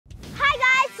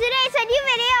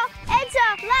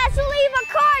Let's leave a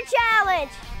car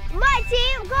challenge. My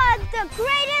team got the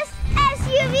greatest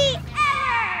SUV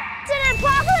ever. It's an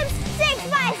Apocalypse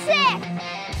 6x6.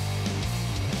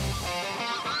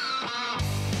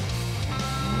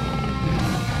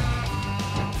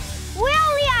 We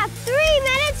only have 3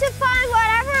 minutes to find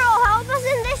whatever will help us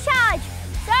in this challenge.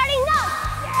 Starting now.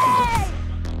 Yay!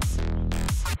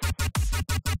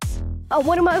 Oh,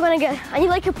 what am I gonna get? I need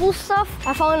like a pool stuff.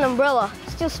 I found an umbrella.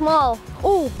 It's too small.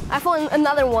 Oh, I found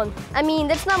another one. I mean,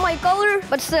 that's not my color,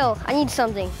 but still, I need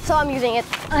something. So I'm using it.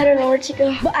 I don't know where to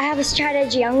go, but I have a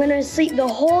strategy. I'm gonna sleep the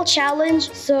whole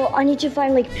challenge, so I need to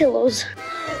find like pillows.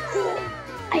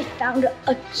 I found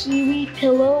a kiwi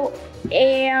pillow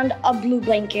and a blue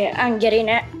blanket. I'm getting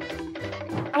it.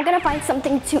 I'm gonna find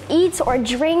something to eat or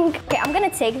drink. Okay, I'm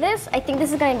gonna take this. I think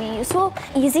this is gonna be useful.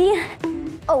 Easy.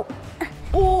 Oh.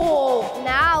 Oh,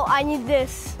 now I need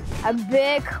this. A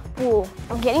big pool.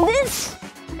 I'm getting this.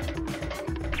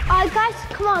 All right, guys,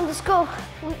 come on, let's go.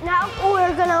 Now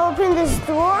we're gonna open this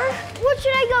door. What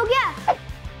should I go get?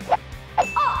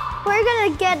 Oh, we're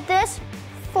gonna get this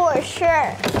for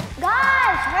sure.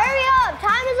 Guys, hurry up,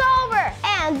 time is over.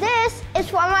 And this is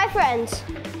for my friends.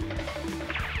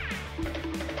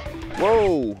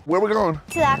 Whoa, where we going?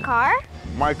 To that car.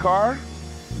 My car,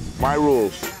 my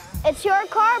rules. It's your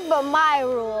car, but my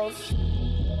rules.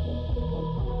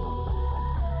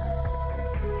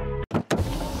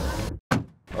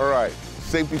 All right,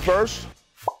 safety first.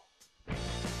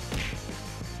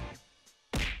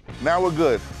 Now we're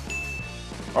good.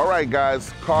 All right,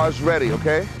 guys, car's ready,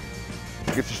 okay?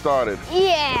 Get you started.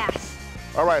 Yes.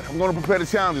 All right, I'm gonna prepare the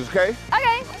challenges, okay?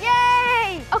 Okay,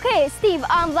 yay! Okay, Steve,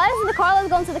 Vlad is in the car, let's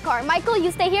go into the car. Michael,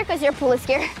 you stay here because your pool is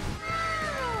here.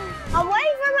 I'm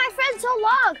waiting for my friends so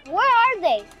long. Where are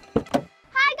they?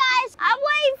 Hi, guys. I'm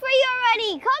waiting for you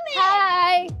already. Come in.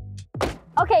 Hi.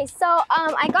 Okay, so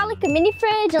I got like a mini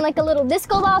fridge and like a little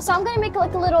disco ball, so I'm gonna make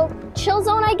like a little chill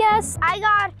zone, I guess. I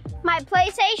got my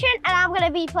PlayStation and I'm gonna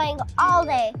be playing all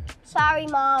day. Sorry,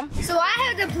 Mom. So I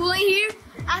have the pool in here.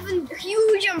 I have a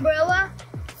huge umbrella.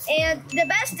 And the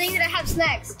best thing that I have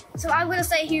snacks. So I'm gonna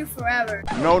stay here forever.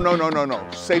 No, no, no, no, no.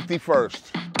 Safety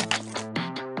first.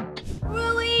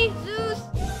 Really, Zeus?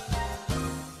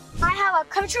 I have a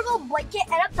comfortable blanket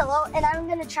and a pillow, and I'm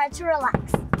gonna try to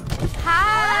relax.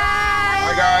 Hi!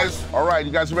 Hi, guys. All right,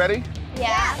 you guys ready?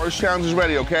 Yeah. First challenge is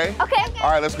ready, okay? Okay.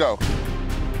 All right, let's go.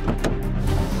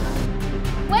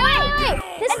 Wait.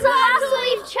 This is a last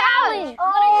leave challenge.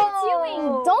 What are you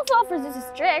doing? Don't fall for Zeus's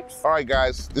tricks. All right,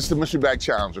 guys, this is the mystery bag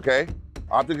challenge, okay?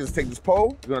 Object is take this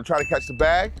pole. You're gonna try to catch the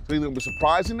bag. So either gonna be a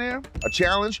surprise in there, a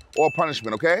challenge, or a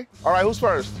punishment, okay? All right, who's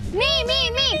first? Me.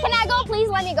 Can I go, please?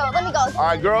 Let me go. All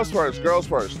right, girls first, girls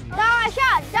first.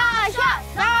 Shot.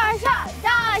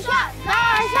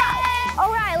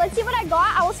 All right, let's see what I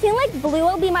got. I was feeling like blue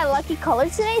will be my lucky color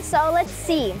today, so let's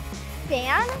see.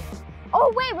 Fan.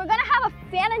 Oh, wait, we're gonna have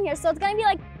a fan in here, so it's gonna be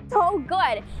like so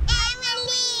good.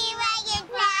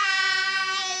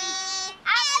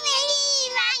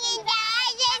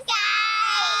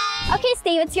 Okay,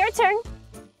 Steve, it's your turn.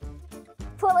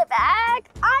 Pull it back.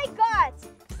 I got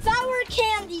sour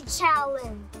candy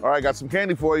challenge. All right, got some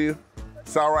candy for you.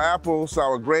 Sour apple,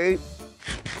 sour grape.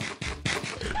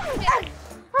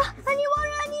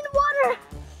 I need water.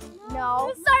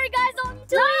 No. Sorry, guys, I'll need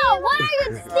to leave. What are you,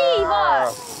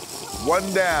 Steve? One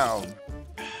down.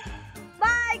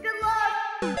 Bye, good luck.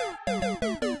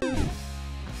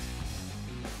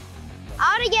 I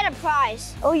want to get a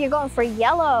prize. Oh, you're going for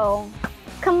yellow.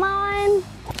 Come on.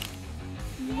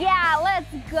 Yeah,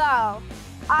 let's go.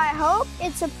 I hope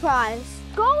it's a prize.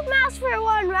 Gold mask for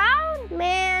 1 round?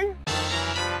 Man.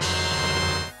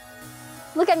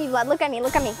 Look at me, Vlad. Look at me.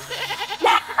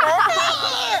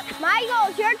 Michael,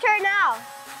 it's your turn now.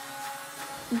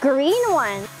 Green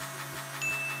one.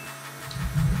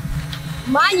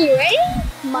 Money, ready?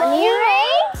 Money,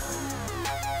 ready?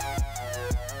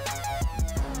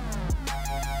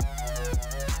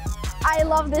 I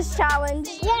love this challenge.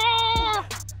 Yeah!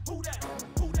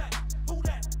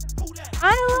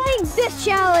 I like this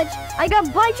challenge. I got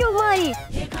a bunch of money.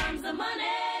 Here comes the money.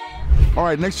 All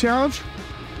right, next challenge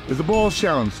is the balls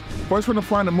challenge. First one to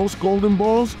find the most golden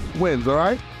balls wins, all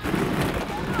right?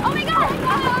 Oh my God!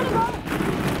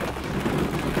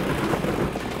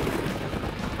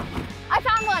 I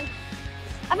found one.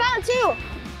 I found 2.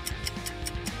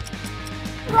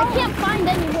 I can't find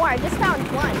any more. I just found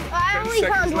one. I only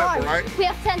found one. Right? We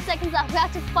have 10 seconds left. We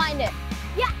have to find it.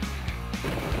 Yeah.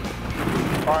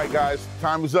 All right, guys,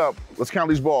 time is up. Let's count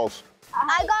these balls.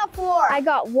 I got 4. I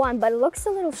got 1, but it looks a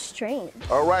little strange.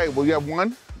 All right, well, you have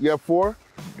 1, you have 4,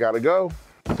 gotta go.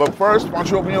 But first, why don't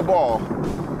you open your ball?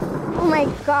 Oh my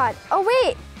God. Oh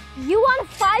wait, you won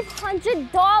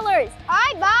 $500. All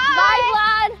right, bye. Bye,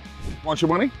 Vlad. Want your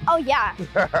money? Oh yeah.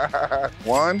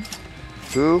 1,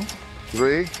 2,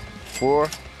 3, 4,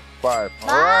 5. Bye. All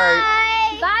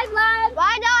right. Bye, Vlad.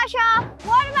 Bye, Dasha.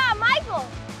 What about Michael?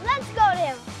 Let's go to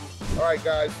him. All right,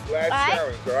 guys. Last All right.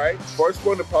 challenge, all right? First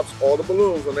one that pops all the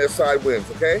balloons on their side wins,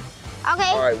 okay?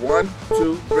 Okay. All right, 1,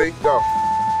 2, 3, go.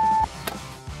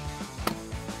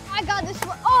 I got this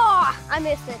one. Oh, I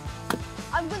missed it.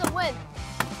 I'm gonna win.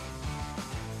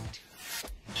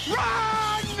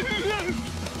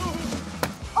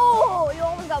 Oh, you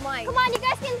almost got mine. Come on, you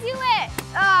guys can do it.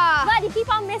 Vlad, you keep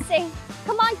on missing.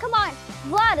 Come on, come on.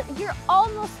 Vlad, you're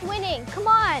almost winning. Come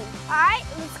on. All right,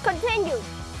 let's continue.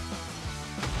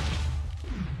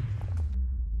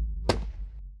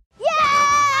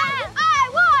 Yeah! I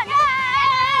won!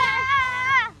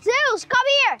 Yeah! Zeus, come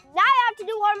here. Now I have to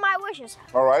do one of my wishes.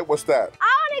 All right, what's that? I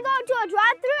want to go to a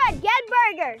drive-thru and get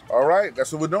burgers. All right,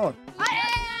 that's what we're doing.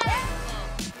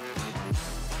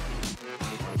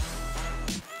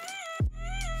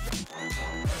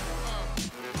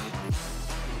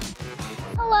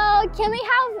 Hello, can we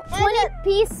have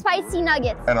 20-piece spicy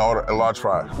nuggets? And order a large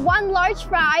fry. 1 large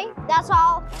fry. That's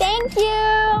all. Thank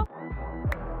you.